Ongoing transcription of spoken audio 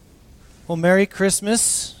Well, Merry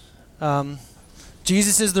Christmas.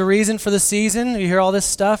 Jesus is the reason for the season. You hear all this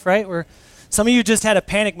stuff, right? Where some of you just had a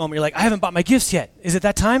panic moment. You're like, I haven't bought my gifts yet. Is it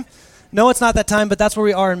that time? No, it's not that time, but that's where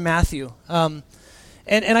we are in Matthew. And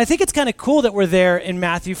I think it's kind of cool that we're there in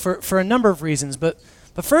Matthew for a number of reasons. But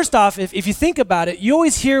first off, if you think about it, you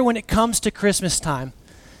always hear when it comes to Christmas time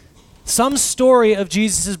some story of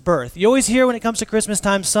Jesus' birth. You always hear when it comes to Christmas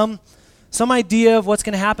time some idea of what's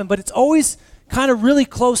going to happen, but it's always kind of really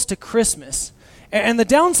close to Christmas. And the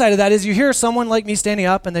downside of that is you hear someone like me standing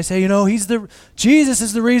up and they say, Jesus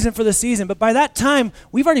is the reason for the season. But by that time,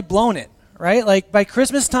 we've already blown it, right? Like by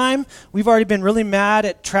Christmas time, we've already been really mad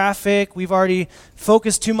at traffic. We've already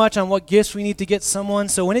focused too much on what gifts we need to get someone.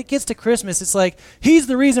 So when it gets to Christmas, it's like, he's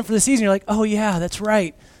the reason for the season. You're like, oh yeah, that's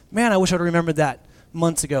right. Man, I wish I would have remembered that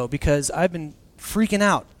months ago because I've been freaking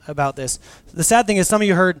out about this. The sad thing is some of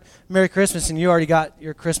you heard Merry Christmas and you already got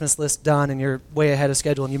your Christmas list done and you're way ahead of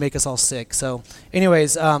schedule and you make us all sick. So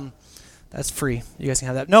anyways, that's free. You guys can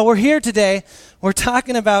have that. No, we're here today. We're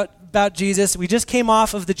talking about Jesus. We just came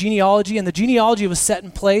off of the genealogy, and the genealogy was set in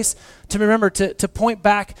place to remember to point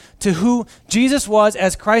back to who Jesus was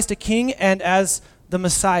as Christ a King and as the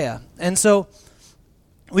Messiah. And so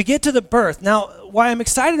we get to the birth. Now, why I'm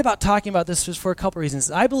excited about talking about this is for a couple reasons.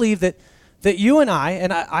 I believe that you and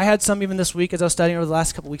I had some even this week as I was studying, over the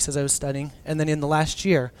last couple weeks as I was studying, and then in the last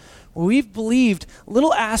year, we've believed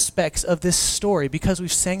little aspects of this story because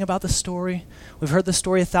we've sang about the story. We've heard the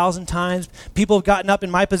story 1,000 times. People have gotten up in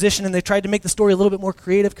my position and they tried to make the story a little bit more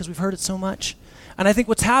creative because we've heard it so much. And I think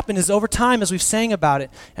what's happened is over time as we've sang about it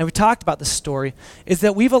and we talked about this story is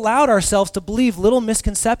that we've allowed ourselves to believe little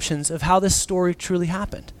misconceptions of how this story truly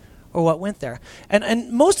happened or what went there.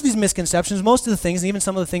 And most of these misconceptions, most of the things, and even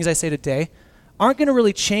some of the things I say today, aren't going to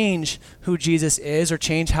really change who Jesus is or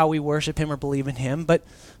change how we worship him or believe in him. But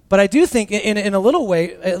I do think in a little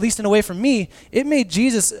way, at least in a way for me, it made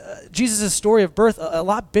Jesus' story of birth a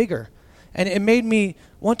lot bigger. And it made me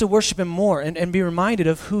want to worship him more and be reminded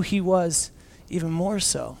of who he was even more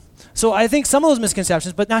so. So I think some of those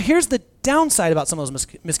misconceptions, but now here's the downside about some of those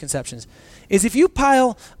misconceptions, is if you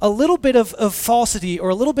pile a little bit of falsity or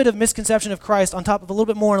a little bit of misconception of Christ on top of a little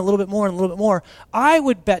bit more and a little bit more and a little bit more, I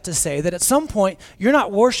would bet to say that at some point you're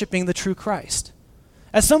not worshiping the true Christ.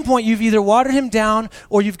 At some point you've either watered him down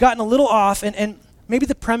or you've gotten a little off, and maybe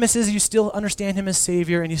the premise is you still understand him as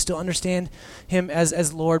Savior and you still understand him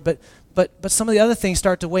as Lord, but some of the other things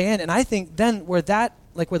start to weigh in, and I think then where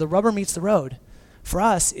the rubber meets the road for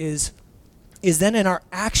us is then in our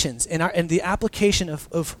actions, in the application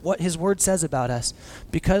of what his word says about us,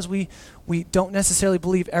 because we don't necessarily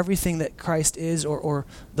believe everything that Christ is or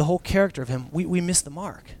the whole character of him, we miss the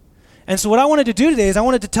mark. And so what I wanted to do today is I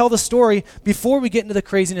wanted to tell the story before we get into the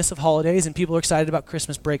craziness of holidays and people are excited about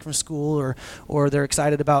Christmas break from school or they're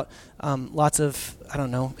excited about lots of,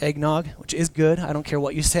 eggnog, which is good. I don't care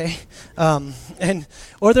what you say.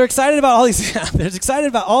 Or they're excited about all these, they're excited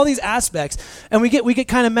about all these aspects, and we get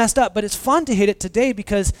kind of messed up. But it's fun to hit it today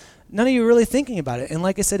because none of you are really thinking about it. And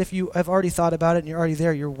like I said, if you have already thought about it and you're already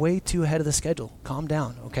there, you're way too ahead of the schedule. Calm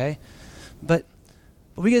down, okay? But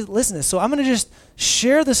we get to listen to this. So I'm going to just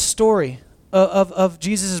share the story of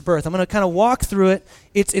Jesus' birth. I'm going to kind of walk through it.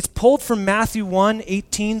 It's pulled from Matthew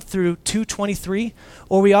 1:18 through 2:23,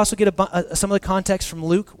 or we also get some of the context from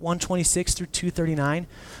Luke 1:26 through 2:39.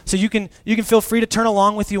 So you can feel free to turn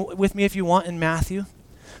along with me if you want in Matthew.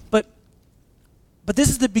 But this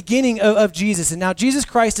is the beginning of Jesus, and now Jesus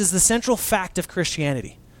Christ is the central fact of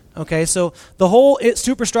Christianity. Okay, so the whole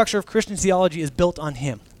superstructure of Christian theology is built on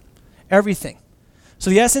him. Everything. So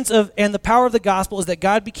the essence of and the power of the gospel is that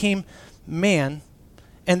God became man,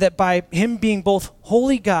 and that by him being both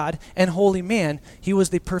holy God and holy man, he was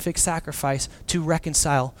the perfect sacrifice to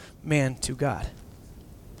reconcile man to God.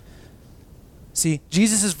 See,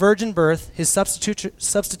 Jesus' virgin birth, his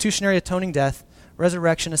substitutionary atoning death,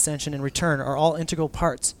 resurrection, ascension, and return are all integral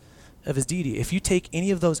parts of his deity. If you take any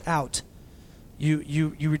of those out,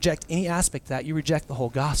 you reject any aspect of that, you reject the whole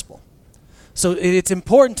gospel. So it's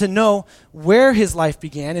important to know where his life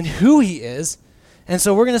began and who he is. And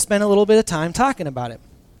so we're going to spend a little bit of time talking about it.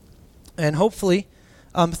 And hopefully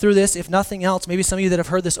through this, if nothing else, maybe some of you that have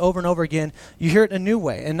heard this over and over again, you hear it in a new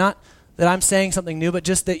way. And not that I'm saying something new, but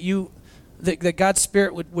just that that God's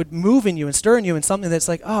Spirit would move in you and stir in you in something that's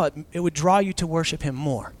like, it would draw you to worship him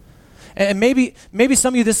more. And maybe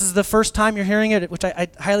some of you, this is the first time you're hearing it, which I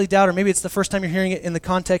highly doubt, or maybe it's the first time you're hearing it in the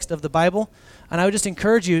context of the Bible. And I would just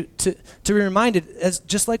encourage you to be reminded, as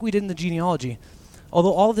just like we did in the genealogy,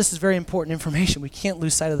 although all of this is very important information, we can't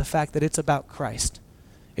lose sight of the fact that it's about Christ.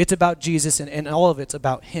 It's about Jesus, and all of it's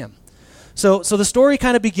about him. So the story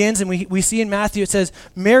kind of begins, and we see in Matthew, it says,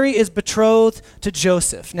 Mary is betrothed to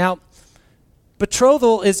Joseph. Now,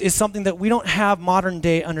 betrothal is something that we don't have modern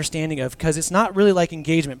day understanding of because it's not really like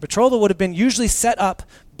engagement. Betrothal would have been usually set up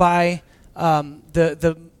by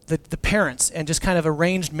the parents and just kind of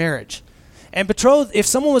arranged marriage. And betrothed, if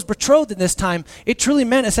someone was betrothed in this time, it truly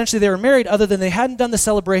meant essentially they were married other than they hadn't done the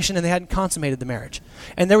celebration and they hadn't consummated the marriage.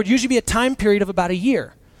 And there would usually be a time period of about a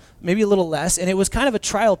year, maybe a little less, and it was kind of a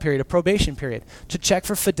trial period, a probation period, to check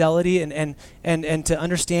for fidelity and to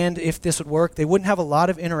understand if this would work. They wouldn't have a lot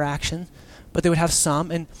of interaction, but they would have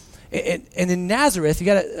some. And in Nazareth, you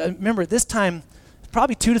got to remember, at this time,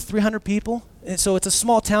 probably 200 to 300 people. And so it's a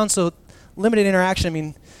small town, so limited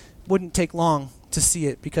interaction, wouldn't take long to see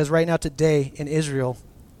it, because right now today in Israel,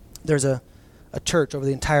 there's a church over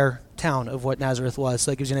the entire town of what Nazareth was.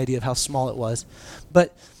 So that gives you an idea of how small it was.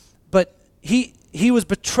 But he was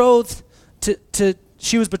betrothed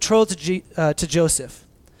she was betrothed to Joseph.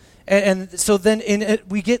 And so then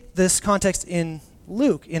we get this context in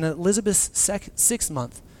Luke, in Elizabeth's sixth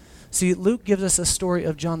month. See, Luke gives us a story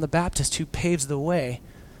of John the Baptist who paves the way.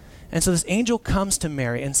 And so this angel comes to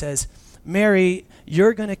Mary and says, Mary,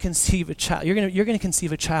 you're going to conceive a child. You're going to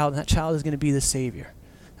conceive a child, and that child is going to be the Savior.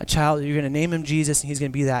 That child, you're going to name him Jesus, and he's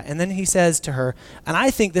going to be that. And then he says to her, and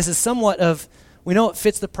I think this is somewhat of, we know it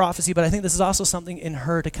fits the prophecy, but I think this is also something in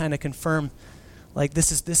her to kind of confirm, like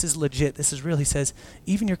this is legit. This is real. He says,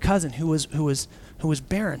 even your cousin who was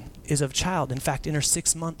barren is of child. In fact, in her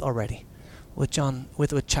 6th month already, with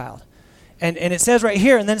child. And it says right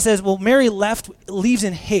here, and then it says, well, Mary leaves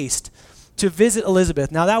in haste to visit Elizabeth.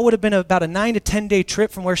 Now that would have been about a 9 to 10 day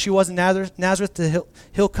trip from where she was in Nazareth to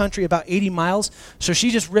hill country, about 80 miles. So she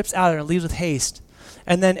just rips out of there and leaves with haste,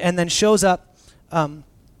 and then shows up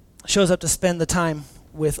to spend the time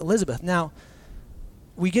with Elizabeth. Now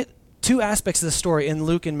we get two aspects of the story in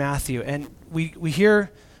Luke and Matthew, and we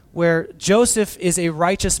hear where Joseph is a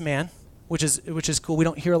righteous man, which is cool. We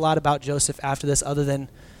don't hear a lot about Joseph after this, other than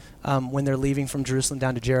when they're leaving from Jerusalem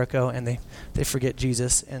down to Jericho, and they forget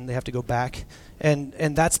Jesus and they have to go back,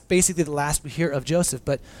 and that's basically the last we hear of Joseph.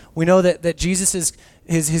 But we know that Jesus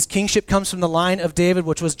his kingship comes from the line of David,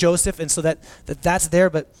 which was Joseph, and so that's there.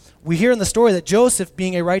 But we hear in the story that Joseph,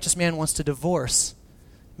 being a righteous man, wants to divorce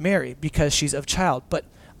Mary because she's of child. But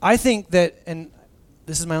I think that, and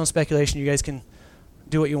this is my own speculation, you guys can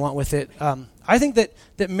do what you want with it. I think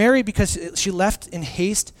that Mary, because she left in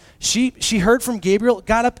haste, she heard from Gabriel,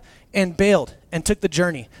 got up and bailed and took the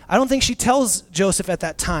journey. I don't think she tells Joseph at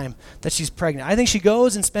that time that she's pregnant. I think she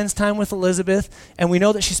goes and spends time with Elizabeth, and we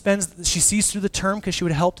know that she sees through the term because she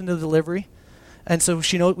would have helped in the delivery. And so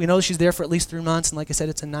we know she's there for at least 3 months, and like I said,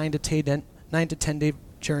 it's a 9 to 10 day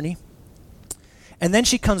journey. And then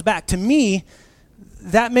she comes back. To me,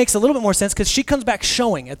 that makes a little bit more sense because she comes back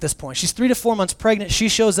showing at this point. She's 3 to 4 months pregnant. She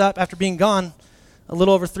shows up after being gone a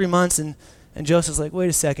little over 3 months, and Joseph's like, wait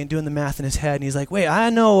a second, doing the math in his head, and he's like, wait, I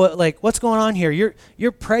know, what's going on here?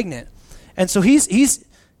 You're pregnant. And so he's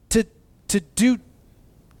to do,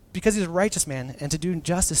 because he's a righteous man, and to do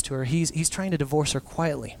justice to her, he's trying to divorce her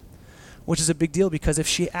quietly, which is a big deal, because if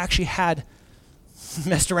she actually had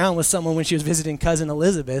messed around with someone when she was visiting cousin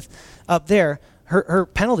Elizabeth up there, her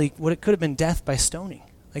penalty could have been death by stoning.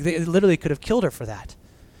 Like, they literally could have killed her for that.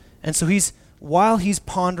 And so while he's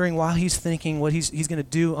pondering, while he's thinking what he's going to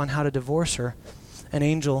do on how to divorce her, an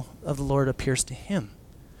angel of the Lord appears to him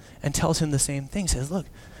and tells him the same thing. Says, look,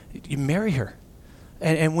 you marry her.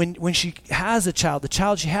 And when she has a child, the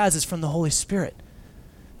child she has is from the Holy Spirit.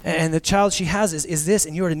 And the child she has is this,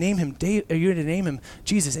 and you are to name him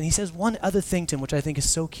Jesus. And he says one other thing to him, which I think is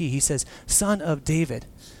so key. He says, Son of David.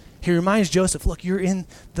 He reminds Joseph, look, you're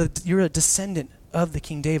a descendant of the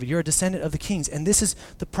King David. You're a descendant of the kings. And this is,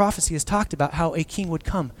 the prophecy has talked about how a king would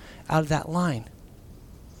come out of that line.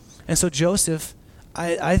 And so Joseph,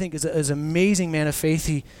 I think, is an amazing man of faith.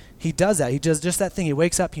 He does that. He does just that thing. He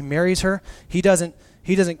wakes up, he marries her. He doesn't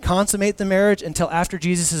consummate the marriage until after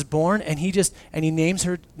Jesus is born, and he names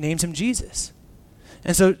him Jesus.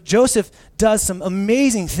 And so Joseph does some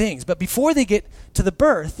amazing things. But before they get to the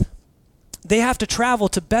birth, they have to travel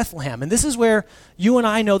to Bethlehem. And this is where you and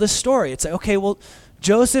I know this story. It's like, okay, well,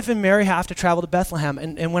 Joseph and Mary have to travel to Bethlehem.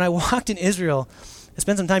 And when I walked in Israel, I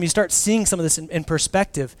spent some time, you start seeing some of this in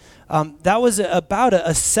perspective. That was about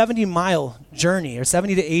a 70-mile journey, or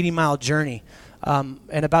 70 to 80-mile journey, and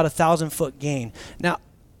about 1,000-foot gain. Now,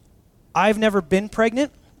 I've never been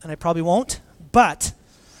pregnant, and I probably won't, but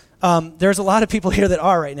there's a lot of people here that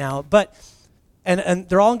are right now. But and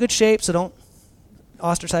they're all in good shape, so don't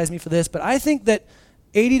ostracize me for this, but I think that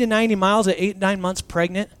 80 to 90 miles at 8-9 months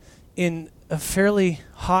pregnant in a fairly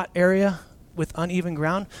hot area with uneven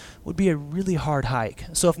ground would be a really hard hike.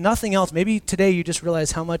 So if nothing else, maybe today you just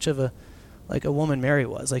realize how much of a woman Mary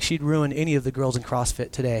was. Like, she'd ruin any of the girls in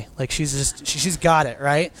CrossFit today. Like, she's got it,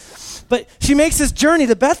 right? But she makes this journey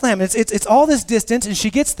to Bethlehem. It's all this distance, and she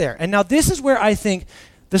gets there. And now this is where I think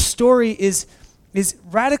the story is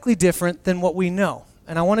radically different than what we know.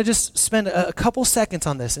 And I want to just spend a couple seconds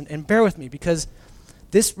on this, and bear with me, because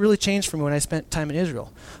this really changed for me when I spent time in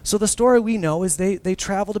Israel. So the story we know is they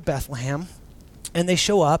travel to Bethlehem, and they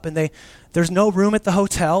show up, and there's no room at the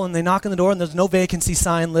hotel, and they knock on the door, and there's no vacancy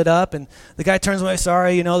sign lit up, and the guy turns away,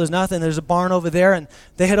 sorry, there's nothing, there's a barn over there, and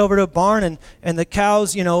they head over to a barn, and the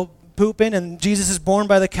cows, pooping, and Jesus is born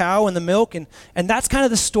by the cow and the milk, and that's kind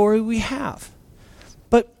of the story we have.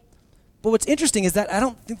 But what's interesting is that I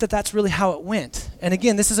don't think that that's really how it went. And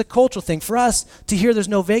again, this is a cultural thing. For us to hear there's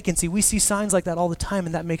no vacancy, we see signs like that all the time,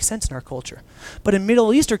 and that makes sense in our culture. But in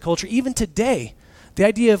Middle Eastern culture, even today, the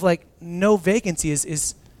idea of no vacancy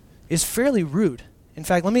is fairly rude. In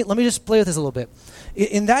fact, let me just play with this a little bit.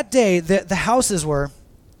 In that day, the houses were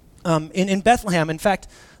in Bethlehem. In fact,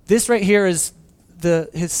 this right here is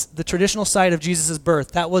the traditional site of Jesus'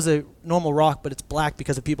 birth. That was a normal rock, but it's black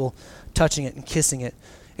because of people touching it and kissing it.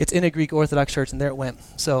 It's in a Greek Orthodox church, and there it went.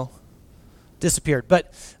 So, disappeared.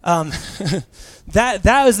 But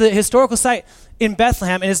that was the historical site in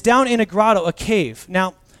Bethlehem, and it's down in a grotto, a cave.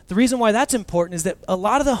 Now, the reason why that's important is that a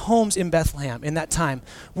lot of the homes in Bethlehem in that time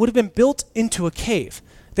would have been built into a cave.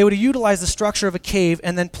 They would have utilized the structure of a cave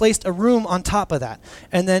and then placed a room on top of that.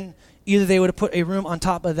 And then either they would have put a room on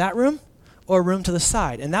top of that room or a room to the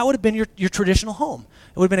side. And that would have been your traditional home.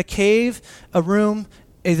 It would have been a cave, a room,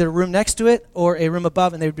 either a room next to it or a room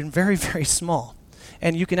above, and they've been very, very small.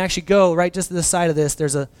 And you can actually go right just to the side of this.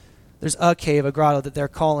 There's a cave, a grotto that they're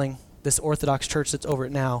calling, this Orthodox church that's over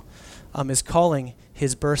it now, is calling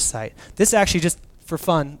his birth site. This actually, just for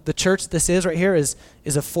fun, the church this is right here is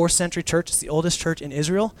a 4th century church. It's the oldest church in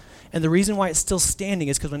Israel. And the reason why it's still standing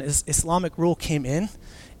is because when Islamic rule came in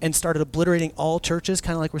and started obliterating all churches,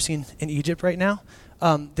 kind of like we're seeing in Egypt right now,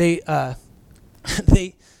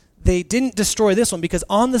 they didn't destroy this one, because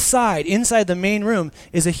on the side, inside the main room,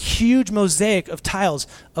 is a huge mosaic of tiles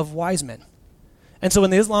of wise men. And so when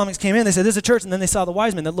the Islamics came in, they said, this is a church, and then they saw the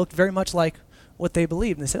wise men that looked very much like what they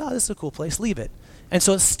believed. And they said, this is a cool place, leave it. And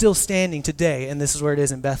so it's still standing today, and this is where it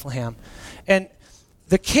is in Bethlehem. And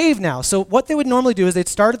the cave now, so what they would normally do is they'd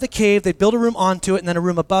start at the cave, they'd build a room onto it, and then a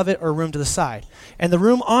room above it or a room to the side. And the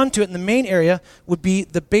room onto it in the main area would be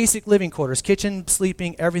the basic living quarters, kitchen,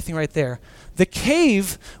 sleeping, everything right there. The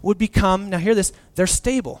cave would become, now hear this, their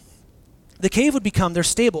stable. The cave would become their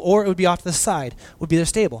stable, or it would be off to the side, would be their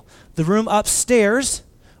stable. The room upstairs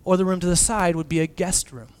or the room to the side would be a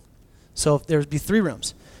guest room. So there would be 3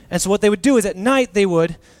 rooms. And so what they would do is at night they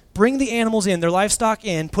would bring the animals in, their livestock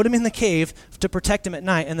in, put them in the cave to protect them at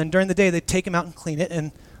night, and then during the day they'd take them out and clean it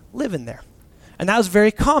and live in there. And that was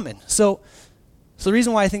very common. So the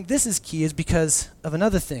reason why I think this is key is because of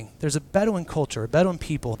another thing. There's a Bedouin culture, Bedouin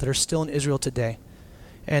people that are still in Israel today.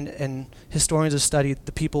 And historians have studied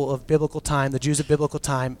the people of biblical time, the Jews of biblical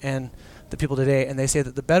time, and the people today, and they say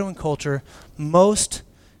that the Bedouin culture most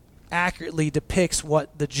accurately depicts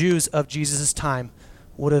what the Jews of Jesus' time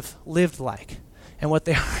would have lived like. And what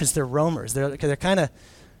they are is they're roamers. They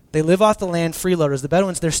live off the land, freeloaders. The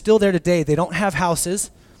Bedouins, they're still there today. They don't have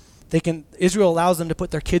houses. Israel allows them to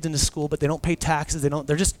put their kids into school, but they don't pay taxes.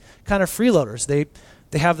 They're just kind of freeloaders.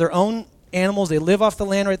 They have their own animals. They live off the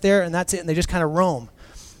land right there, and that's it, and they just kind of roam.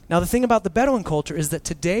 Now, the thing about the Bedouin culture is that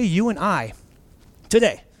today, you and I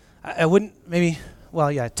wouldn't maybe,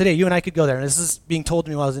 today you and I could go there, and this is being told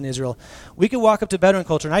to me while I was in Israel. We could walk up to Bedouin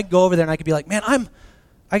culture, and I'd go over there, and I could be like, man,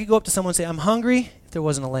 I could go up to someone and say, I'm hungry, if there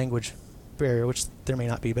wasn't a language barrier, which there may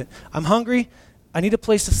not be, but I'm hungry, I need a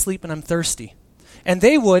place to sleep, and I'm thirsty. And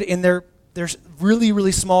they would, in their really,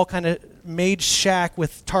 really small kind of made shack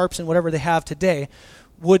with tarps and whatever they have today,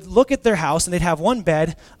 would look at their house, and they'd have one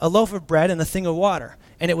bed, a loaf of bread, and a thing of water.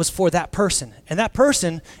 And it was for that person. And that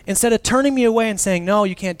person, instead of turning me away and saying, no,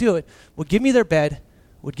 you can't do it, would give me their bed,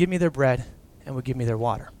 would give me their bread, and would give me their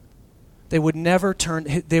water. They would never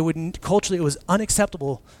culturally, it was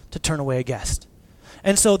unacceptable to turn away a guest.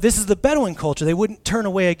 And so this is the Bedouin culture. They wouldn't turn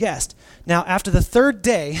away a guest. Now, after the 3rd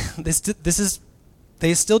day,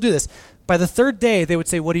 they still do this. By the 3rd day, they would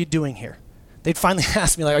say, what are you doing here? They'd finally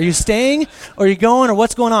ask me, like, are you staying, or are you going, or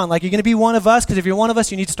what's going on? Like, you're going to be one of us? Because if you're one of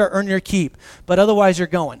us, you need to start earning your keep. But otherwise, you're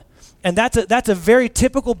going. And that's a very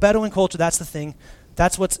typical Bedouin culture. That's the thing.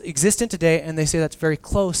 That's what's existent today, and they say that's very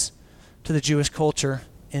close to the Jewish culture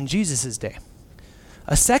in Jesus' day.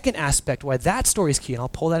 A second aspect why that story is key, and I'll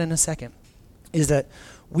pull that in a second, is that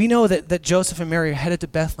we know that Joseph and Mary are headed to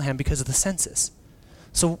Bethlehem because of the census.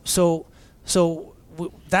 So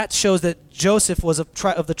that shows that Joseph was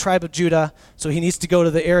of the tribe of Judah, so he needs to go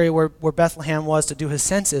to the area where Bethlehem was to do his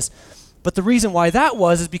census. But the reason why that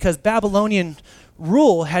was is because Babylonian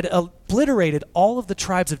rule had obliterated all of the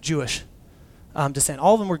tribes of Jewish descent.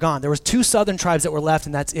 All of them were gone. There was 2 southern tribes that were left,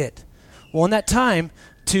 and that's it. Well, in that time,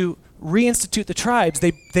 to reinstitute the tribes,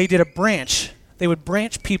 they did a branch. They would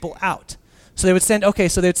branch people out. So they would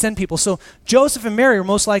send people. So Joseph and Mary were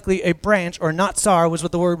most likely a branch, or natsar was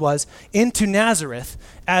what the word was, into Nazareth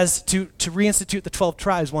as to reinstitute the 12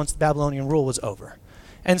 tribes once the Babylonian rule was over.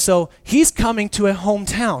 And so he's coming to a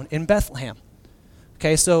hometown in Bethlehem.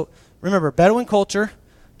 Okay, so remember, Bedouin culture,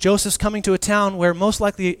 Joseph's coming to a town where most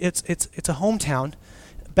likely it's a hometown.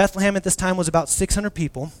 Bethlehem at this time was about 600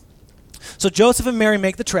 people. So Joseph and Mary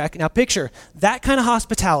make the trek. Now picture that kind of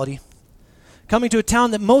hospitality, coming to a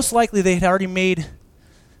town that most likely they had already made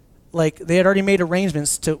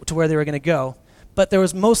arrangements to where they were going to go, but there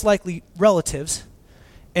was most likely relatives.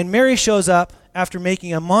 And Mary shows up after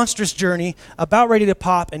making a monstrous journey, about ready to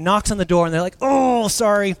pop, and knocks on the door, and they're like, "Oh,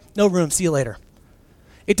 sorry, no room, see you later."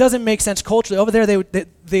 It doesn't make sense culturally. Over there,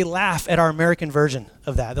 they laugh at our American version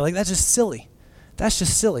of that. They're like, "That's just silly. That's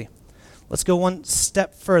just silly." Let's go one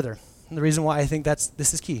step further. And the reason why I think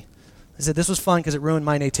this is key is that this was fun because it ruined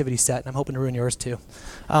my nativity set, and I'm hoping to ruin yours too.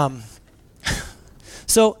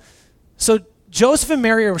 So Joseph and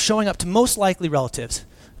Mary are showing up to most likely relatives.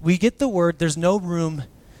 We get the word, there's no room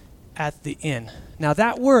at the inn. Now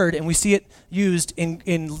that word, and we see it used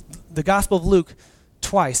in the Gospel of Luke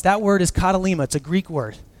twice. That word is katalima. It's a Greek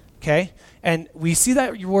word, okay? And we see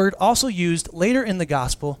that word also used later in the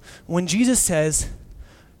Gospel when Jesus says,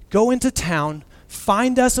 "Go into town,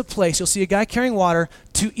 find us a place." You'll see a guy carrying water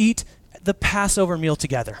to eat the Passover meal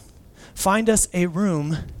together. Find us a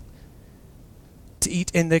room to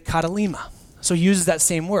eat in the katalima. So he uses that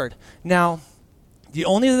same word. Now, the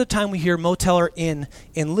only other time we hear motel or inn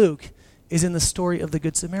in Luke is in the story of the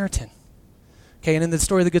Good Samaritan. Okay, and in the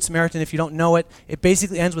story of the Good Samaritan, if you don't know it, it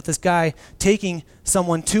basically ends with this guy taking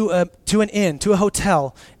someone to an inn, to a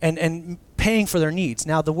hotel, and paying for their needs.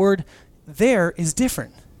 Now, the word there is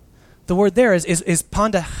different. The word there is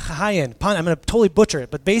pandahayan. I'm going to totally butcher it,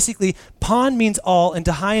 but basically, pan means all, and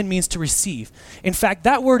dahayan means to receive. In fact,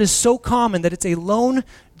 that word is so common that it's a lone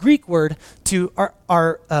Greek word to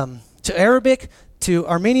to Arabic, to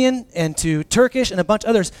Armenian, and to Turkish, and a bunch of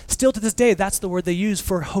others. Still to this day, that's the word they use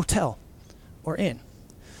for hotel or inn.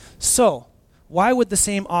 So, why would the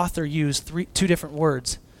same author use two different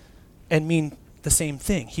words and mean the same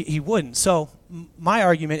thing? He wouldn't. So, my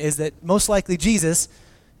argument is that most likely Jesus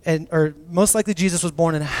was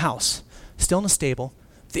born in a house, still in a stable.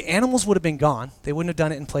 The animals would have been gone. They wouldn't have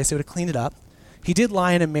done it in place. They would have cleaned it up. He did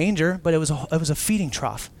lie in a manger, but it was a feeding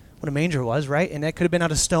trough, what a manger was, right? And that could have been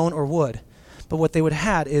out of stone or wood. But what they would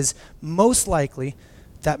have had is most likely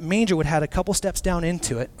that manger would have had a couple steps down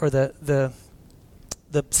into it, or the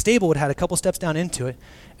stable would have had a couple steps down into it,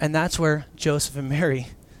 and that's where Joseph and Mary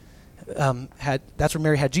that's where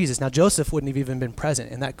Mary had Jesus. Now Joseph wouldn't have even been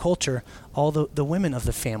present. In that culture, all the women of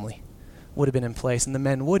the family would have been in place, and the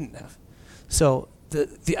men wouldn't have. So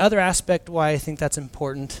the other aspect why I think that's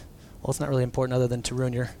important, well, it's not really important other than to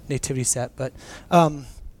ruin your nativity set, but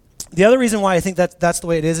the other reason why I think that's the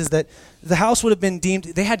way it is that the house would have been deemed,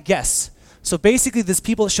 they had guests. So basically this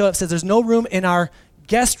people that show up says there's no room in our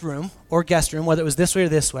guest room, whether it was this way or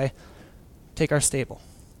this way, take our stable.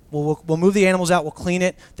 We'll move the animals out, we'll clean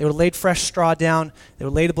it. They would have laid fresh straw down, they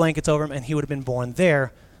would lay the blankets over him, and he would have been born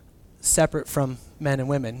there, separate from men and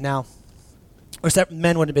women. Now,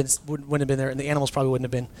 men wouldn't have been there, and the animals probably wouldn't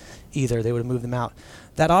have been either. They would have moved them out.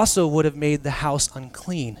 That also would have made the house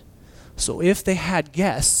unclean. So if they had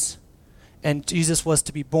guests, and Jesus was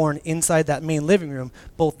to be born inside that main living room,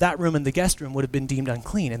 both that room and the guest room would have been deemed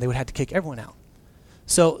unclean, and they would have had to kick everyone out.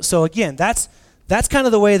 So again, that's kind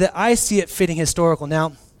of the way that I see it fitting historical.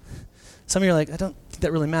 Now, some of you are like, I don't think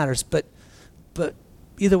that really matters, but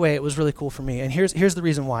either way, it was really cool for me. And here's the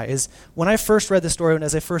reason why, is when I first read the story, and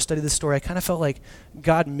as I first studied the story, I kind of felt like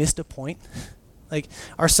God missed a point. Like,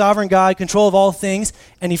 our sovereign God, control of all things,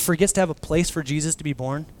 and he forgets to have a place for Jesus to be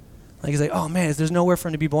born. Like, he's like, oh man, there's nowhere for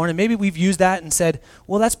him to be born. And maybe we've used that and said,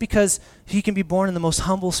 well, that's because he can be born in the most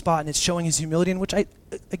humble spot, and it's showing his humility, in which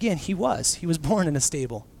he was. He was born in a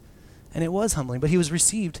stable. And it was humbling, but he was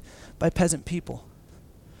received by peasant people.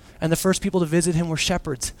 And the first people to visit him were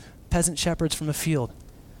shepherds, peasant shepherds from a field,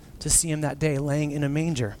 to see him that day laying in a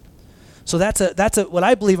manger. So that's what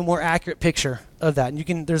I believe a more accurate picture of that.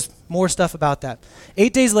 And there's more stuff about that.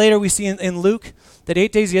 8 days later, we see in Luke that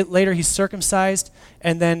 8 days later he's circumcised,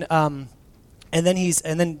 and then And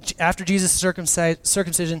then after Jesus'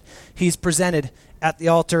 circumcision, he's presented at the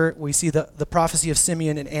altar. We see the prophecy of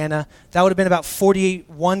Simeon and Anna. That would have been about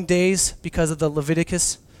 41 days because of the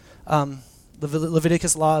Leviticus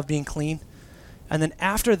law of being clean. And then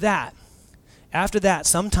after that,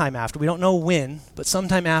 sometime after, we don't know when, but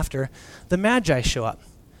sometime after, the Magi show up.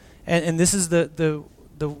 And this is the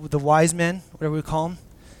wise men, whatever we call them.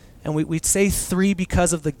 And we'd say 3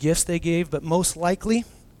 because of the gifts they gave, but most likely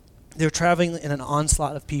they were traveling in an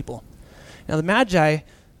onslaught of people. Now the Magi,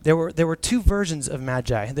 there were 2 versions of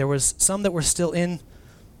Magi. There was some that were still in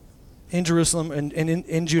Jerusalem and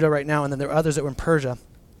in Judah right now, and then there were others that were in Persia.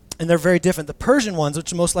 And they're very different. The Persian ones,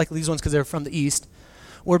 which are most likely these ones because they're from the east,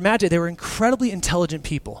 were Magi. They were incredibly intelligent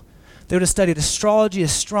people. They would have studied astrology,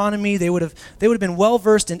 astronomy. They would have been well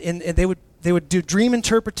versed in they would do dream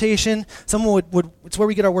interpretation. Someone would it's where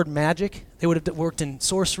we get our word magic. They would have worked in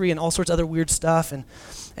sorcery and all sorts of other weird stuff,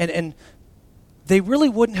 and they really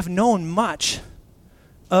wouldn't have known much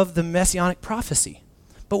of the messianic prophecy.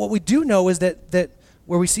 But what we do know is that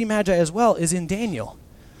where we see Magi as well is in Daniel,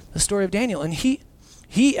 the story of Daniel, and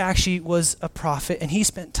he actually was a prophet, and he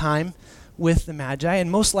spent time with the Magi, and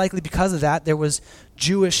most likely because of that, there was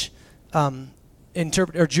Jewish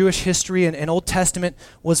Jewish history and Old Testament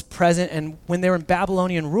was present. And when they were in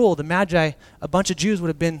Babylonian rule, the Magi, a bunch of Jews would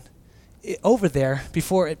have been over there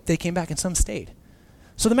before they came back, and some stayed.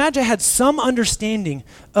 So the Magi had some understanding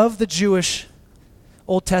of the Jewish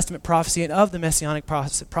Old Testament prophecy and of the Messianic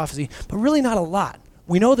prophecy, but really not a lot.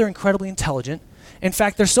 We know they're incredibly intelligent. In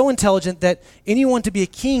fact, they're so intelligent that anyone to be a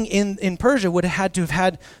king in Persia would have had to have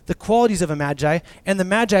had the qualities of a Magi, and the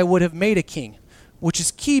Magi would have made a king, which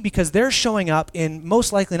is key because they're showing up in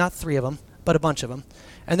most likely not 3 of them, but a bunch of them.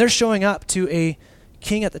 And they're showing up to a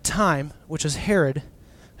king at the time, which was Herod,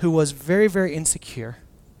 who was very, very insecure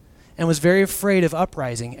and was very afraid of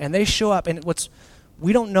uprising. And they show up, and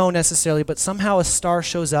we don't know necessarily, but somehow a star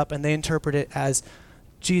shows up, and they interpret it as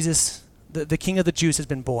Jesus, the King of the Jews, has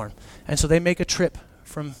been born. And so they make a trip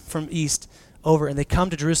from east over, and they come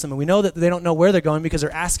to Jerusalem. And we know that they don't know where they're going because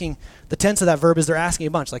they're asking, the tense of that verb is they're asking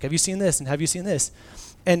a bunch, like, have you seen this, and have you seen this?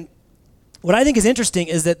 And what I think is interesting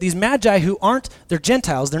is that these Magi they're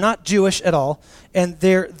Gentiles, they're not Jewish at all, and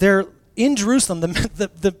they're in Jerusalem,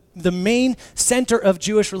 the main center of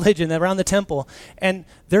Jewish religion around the temple, and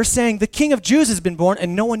they're saying the King of Jews has been born,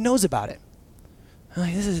 and no one knows about it.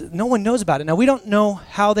 Like, no one knows about it. Now, we don't know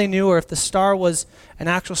how they knew, or if the star was an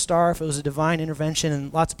actual star, if it was a divine intervention,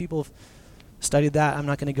 and lots of people have studied that. I'm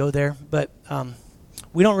not going to go there, but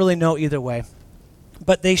we don't really know either way.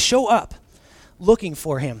 But they show up looking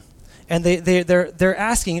for him, and they're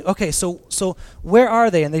asking, okay, so where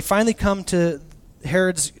are they? And they finally come to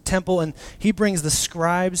Herod's temple, and he brings the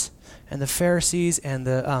scribes and the Pharisees and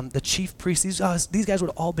the chief priests. These guys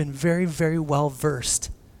would have all been very, very well versed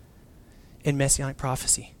in messianic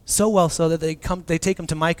prophecy, so well so that they take him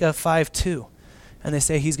to Micah 5:2, and they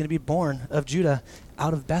say he's going to be born of Judah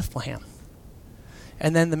out of Bethlehem.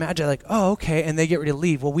 And then the Magi are like, oh, okay, and they get ready to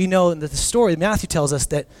leave. Well, we know that the story, Matthew tells us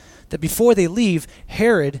that before they leave,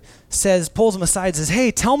 Herod pulls them aside and says, hey,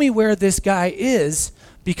 tell me where this guy is,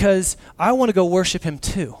 because I want to go worship him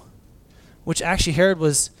too. Which actually Herod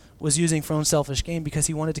was using for own selfish gain because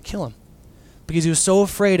he wanted to kill him. Because he was so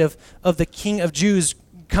afraid of the King of Jews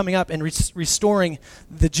coming up and restoring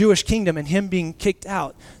the Jewish kingdom and him being kicked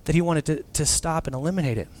out that he wanted to stop and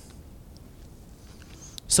eliminate it.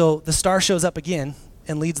 So the star shows up again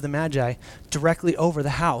and leads the Magi directly over the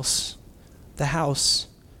house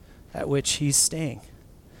at which he's staying.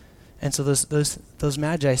 And so those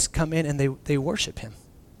Magi come in and they worship him.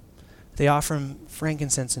 They offer him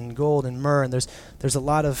frankincense and gold and myrrh, and there's a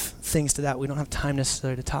lot of things to that. We don't have time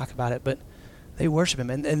necessarily to talk about it, but they worship him.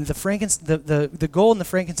 And the gold and the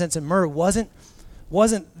frankincense and myrrh wasn't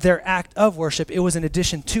their act of worship. It was in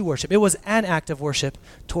addition to worship. It was an act of worship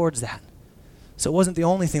towards that. So it wasn't the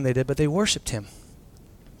only thing they did, but they worshiped him.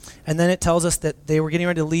 And then it tells us that they were getting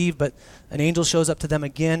ready to leave, but an angel shows up to them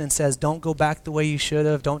again and says, don't go back the way you should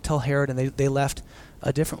have. Don't tell Herod. And they left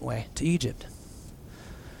a different way to Egypt.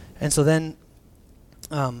 And so then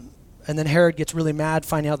Herod gets really mad,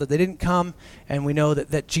 finding out that they didn't come. And we know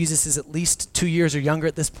that Jesus is at least 2 years or younger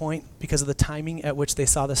at this point because of the timing at which they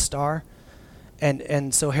saw the star.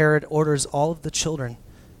 And so Herod orders all of the children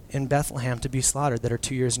in Bethlehem to be slaughtered that are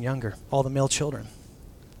 2 years and younger, all the male children.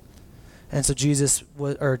 And so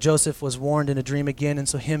Joseph was warned in a dream again, and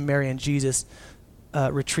so him, Mary, and Jesus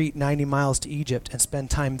retreat 90 miles to Egypt and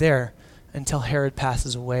spend time there until Herod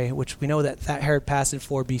passes away, which we know that Herod passed in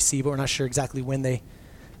 4 BC, but we're not sure exactly when they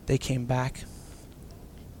came back.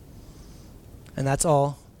 And that's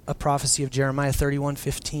all a prophecy of Jeremiah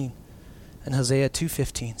 31:15. and Hosea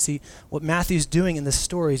 2:15. See, what Matthew's doing in this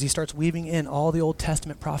story is he starts weaving in all the Old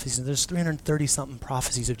Testament prophecies. And there's 330-something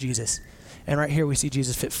prophecies of Jesus. And right here we see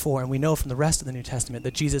Jesus fit 4. And we know from the rest of the New Testament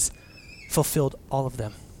that Jesus fulfilled all of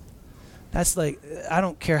them. That's like, I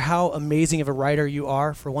don't care how amazing of a writer you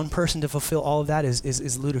are, for one person to fulfill all of that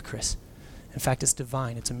is ludicrous. In fact, it's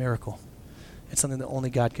divine. It's a miracle. It's something that only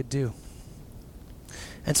God could do.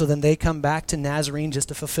 And so then they come back to Nazarene just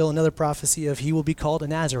to fulfill another prophecy of he will be called a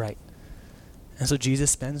Nazarite. And so Jesus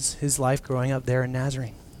spends his life growing up there in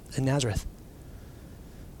Nazareth.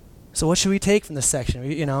 So what should we take from this section?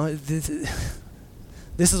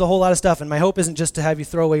 This is a whole lot of stuff, and my hope isn't just to have you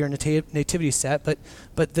throw away your nativity set,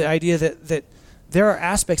 but the idea that there are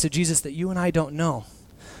aspects of Jesus that you and I don't know.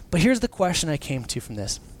 But here's the question I came to from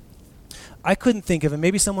this. I couldn't think of it.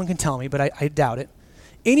 Maybe someone can tell me, but I doubt it.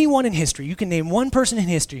 Anyone in history, you can name one person in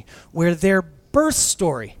history where their birth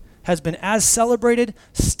story has been as celebrated,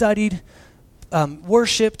 studied,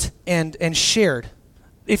 worshipped, and shared.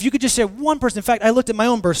 If you could just say one person, in fact, I looked at my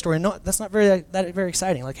own birth story, and no, that's not very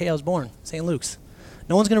exciting. Like, hey, I was born St. Luke's.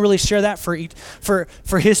 No one's going to really share that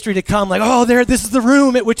for history to come. Like, oh, this is the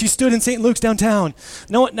room at which you stood in St. Luke's downtown.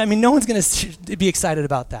 No one's going to be excited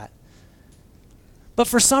about that. But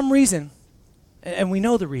for some reason, and we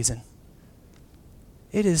know the reason,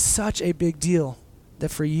 it is such a big deal that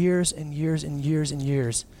for years and years and years and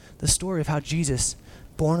years, the story of how Jesus,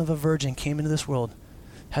 born of a virgin, came into this world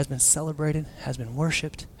has been celebrated, has been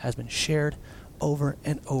worshipped, has been shared over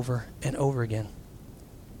and over and over again.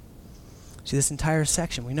 See, this entire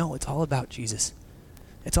section, we know it's all about Jesus.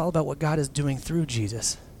 It's all about what God is doing through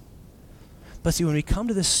Jesus. But see, when we come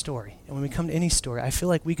to this story, and when we come to any story, I feel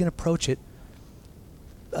like we can approach it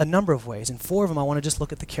a number of ways. And 4 of them, I want to just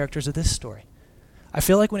look at the characters of this story. I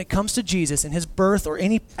feel like when it comes to Jesus and his birth or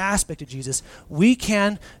any aspect of Jesus, we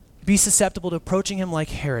can be susceptible to approaching him like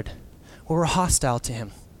Herod, where we're hostile to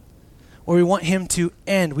him, where we want him to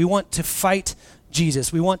end. We want to fight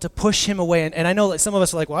Jesus. We want to push him away. And I know that some of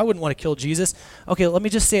us are like, well, I wouldn't want to kill Jesus. Okay, let me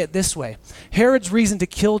just say it this way. Herod's reason to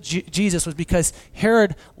kill Jesus was because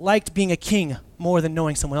Herod liked being a king more than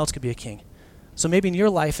knowing someone else could be a king. So maybe in your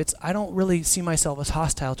life, I don't really see myself as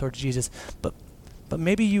hostile towards Jesus, but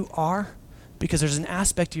maybe you are, because there's an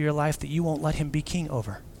aspect of your life that you won't let him be king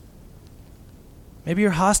over. Maybe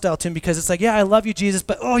you're hostile to him because it's like, yeah, I love you, Jesus,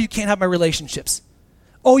 but you can't have my relationships.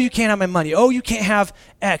 Oh, you can't have my money. Oh, you can't have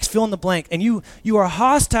X, fill in the blank. And you are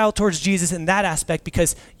hostile towards Jesus in that aspect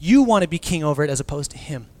because you want to be king over it as opposed to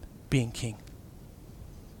him being king.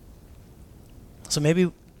 So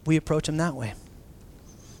maybe we approach him that way.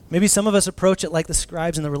 Maybe some of us approach it like the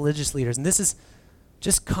scribes and the religious leaders. And this is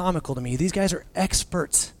just comical to me. These guys are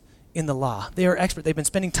experts in the law. They are expert. They've been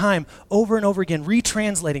spending time over and over again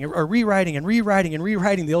retranslating or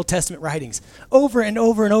rewriting the Old Testament writings over and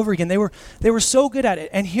over and over again. They were so good at it.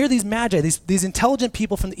 And here these magi, these intelligent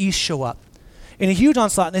people from the east show up in a huge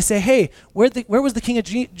onslaught, and they say, hey, where was the king of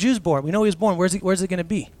Jews born? We know he was born. Where's it going to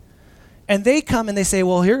be? And they come and they say,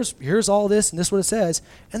 well, here's all this, and this is what it says.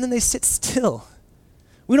 And then they sit still.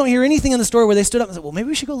 We don't hear anything in the story where they stood up and said, well, maybe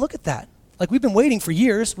we should go look at that. Like, we've been waiting for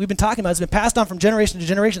years. We've been talking about it. It's been passed on from generation to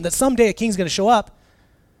generation that someday a king's going to show up.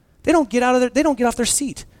 They don't get off their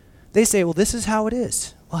seat. They say, well, this is how it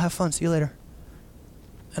is. Well, have fun. See you later.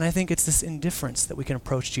 And I think it's this indifference that we can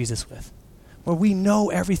approach Jesus with, where we know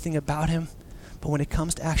everything about him, but when it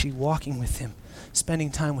comes to actually walking with him, spending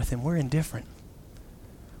time with him, we're indifferent.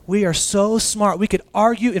 We are so smart. We could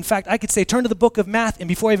argue. In fact, I could say, turn to the book of math, and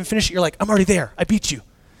before I even finish it, you're like, I'm already there. I beat you.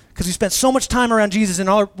 Because we spent so much time around Jesus, and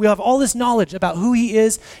we have all this knowledge about who he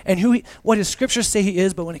is and what his scriptures say he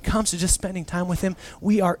is, but when it comes to just spending time with him,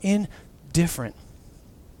 we are indifferent.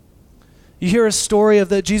 You hear a story of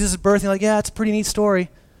Jesus' birth, and you're like, yeah, it's a pretty neat story.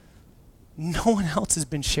 No one else has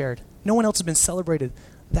been shared. No one else has been celebrated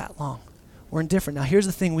that long. We're indifferent. Now, here's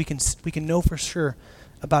the thing we can know for sure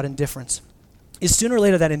about indifference, is sooner or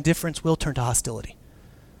later that indifference will turn to hostility.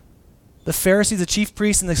 The Pharisees, the chief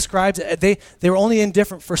priests, and the scribes, they were only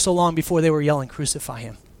indifferent for so long before they were yelling, crucify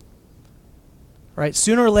him. Right?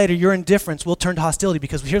 Sooner or later, your indifference will turn to hostility,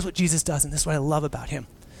 because here's what Jesus does, and this is what I love about him,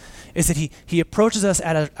 is that he approaches us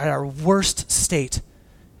at our worst state,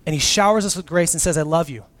 and he showers us with grace and says, I love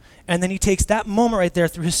you. And then he takes that moment right there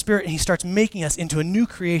through his Spirit, and he starts making us into a new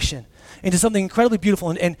creation, into something incredibly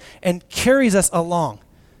beautiful, and carries us along.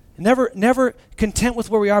 Never content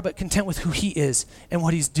with where we are, but content with who he is and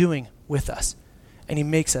what he's doing with us. And he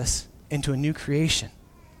makes us into a new creation.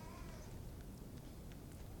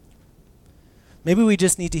 Maybe we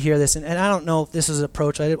just need to hear this. And I don't know if this is an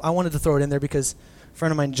approach. I wanted to throw it in there because a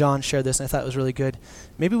friend of mine, John, shared this, and I thought it was really good.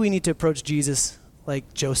 Maybe we need to approach Jesus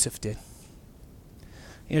like Joseph did.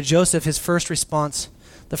 Joseph, his first response,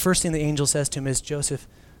 the first thing the angel says to him is, Joseph,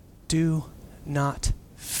 do not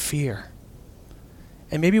fear.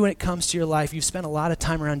 And maybe when it comes to your life, you've spent a lot of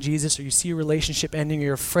time around Jesus, or you see a relationship ending, or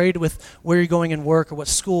you're afraid with where you're going in work, or what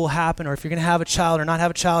school will happen, or if you're going to have a child or not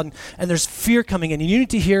have a child, and there's fear coming in. And you need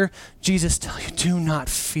to hear Jesus tell you, do not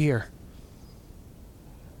fear.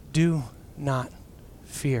 Do not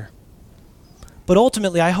fear. But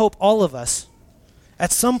ultimately, I hope all of us,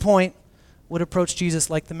 at some point, would approach Jesus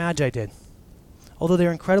like the Magi did. Although they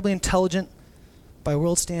were incredibly intelligent by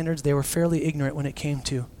world standards, they were fairly ignorant when it came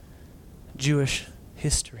to Jewish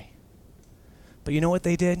history. But you know what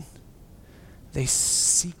they did? They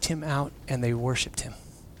seeked him out and they worshiped him.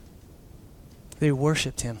 They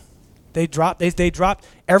worshiped him. They dropped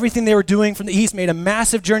everything they were doing from the east, made a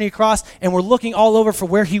massive journey across, and were looking all over for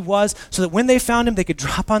where he was, so that when they found him, they could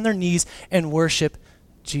drop on their knees and worship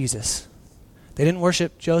Jesus. They didn't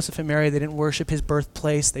worship Joseph and Mary. They didn't worship his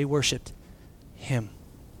birthplace. They worshiped him.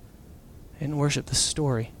 They didn't worship the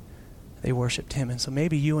story. They worshiped him. And so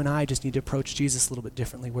maybe you and I just need to approach Jesus a little bit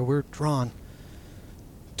differently, where we're drawn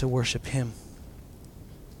to worship him.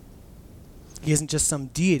 He isn't just some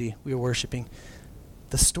deity we are worshiping.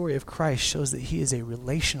 The story of Christ shows that he is a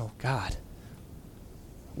relational God,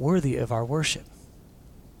 worthy of our worship.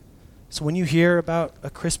 So when you hear about a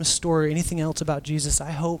Christmas story or anything else about Jesus,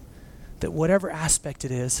 I hope that whatever aspect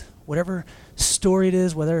it is, whatever story it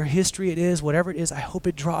is, whatever history it is, whatever it is, I hope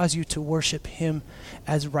it draws you to worship him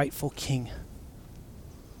as rightful king.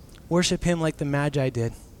 Worship him like the Magi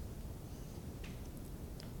did.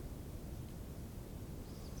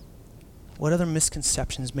 What other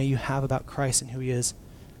misconceptions may you have about Christ and who he is?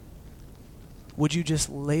 Would you just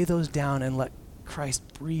lay those down and let Christ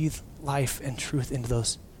breathe life and truth into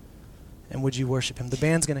those? And would you worship him? The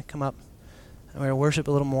band's going to come up. I'm going to worship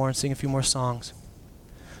a little more and sing a few more songs.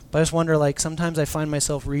 But I just wonder, sometimes I find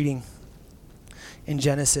myself reading in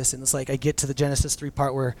Genesis, and it's like I get to the Genesis 3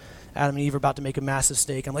 part where Adam and Eve are about to make a massive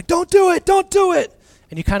mistake. I'm like, don't do it, don't do it.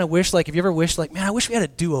 And you kind of wish, have you ever wished, man, I wish we had a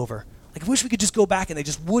do-over. I wish we could just go back and they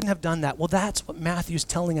just wouldn't have done that. Well, that's what Matthew's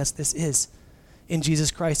telling us this is in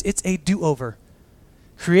Jesus Christ. It's a do-over.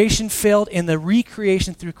 Creation failed, and the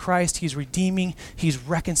recreation through Christ, he's redeeming, he's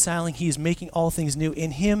reconciling, he is making all things new.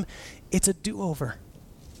 In him, it's a do-over.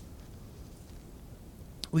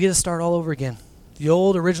 We get to start all over again. The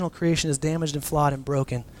old original creation is damaged and flawed and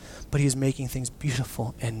broken, but he is making things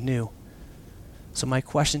beautiful and new. So my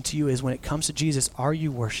question to you is, when it comes to Jesus, are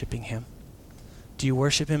you worshiping him? Do you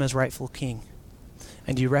worship him as rightful king?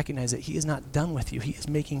 And do you recognize that he is not done with you? He is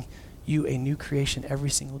making you a new creation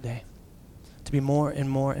every single day, to be more and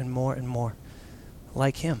more and more and more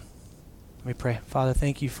like him. Let me pray. Father,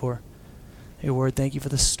 thank you for your word. Thank you for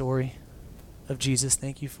the story of Jesus.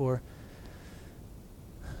 Thank you for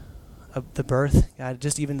the birth. God,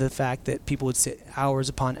 just even the fact that people would sit hours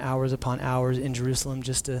upon hours upon hours in Jerusalem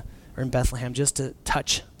or in Bethlehem just to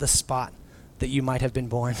touch the spot that you might have been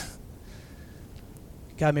born.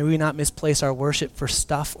 God, may we not misplace our worship for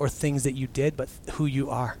stuff or things that you did, but who you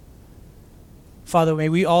are. Father, may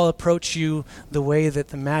we all approach you the way that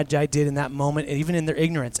the Magi did in that moment, and even in their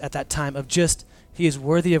ignorance at that time, of just, he is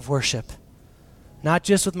worthy of worship. Not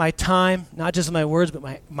just with my time, not just with my words,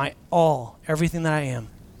 but my all, everything that I am.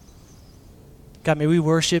 God, may we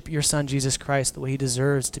worship your Son, Jesus Christ, the way he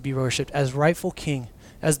deserves to be worshiped, as rightful King,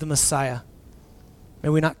 as the Messiah. May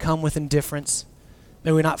we not come with indifference.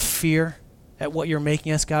 May we not fear at what you're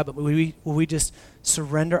making us, God, but will we just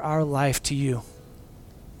surrender our life to you?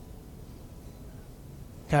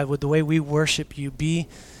 God, would the way we worship you be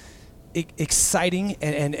exciting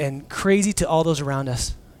and crazy to all those around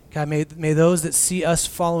us? God, may those that see us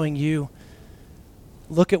following you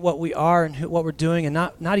look at what we are and what we're doing and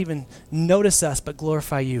not even notice us, but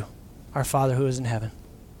glorify you, our Father who is in heaven.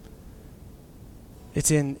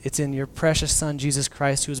 It's in your precious Son, Jesus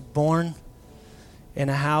Christ, who was born in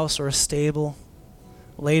a house or a stable,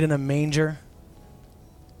 laid in a manger,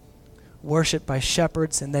 worshipped by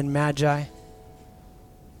shepherds and then magi,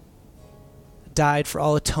 died for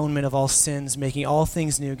all atonement of all sins, making all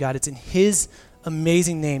things new. God, it's in his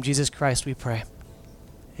amazing name, Jesus Christ, we pray.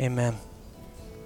 Amen.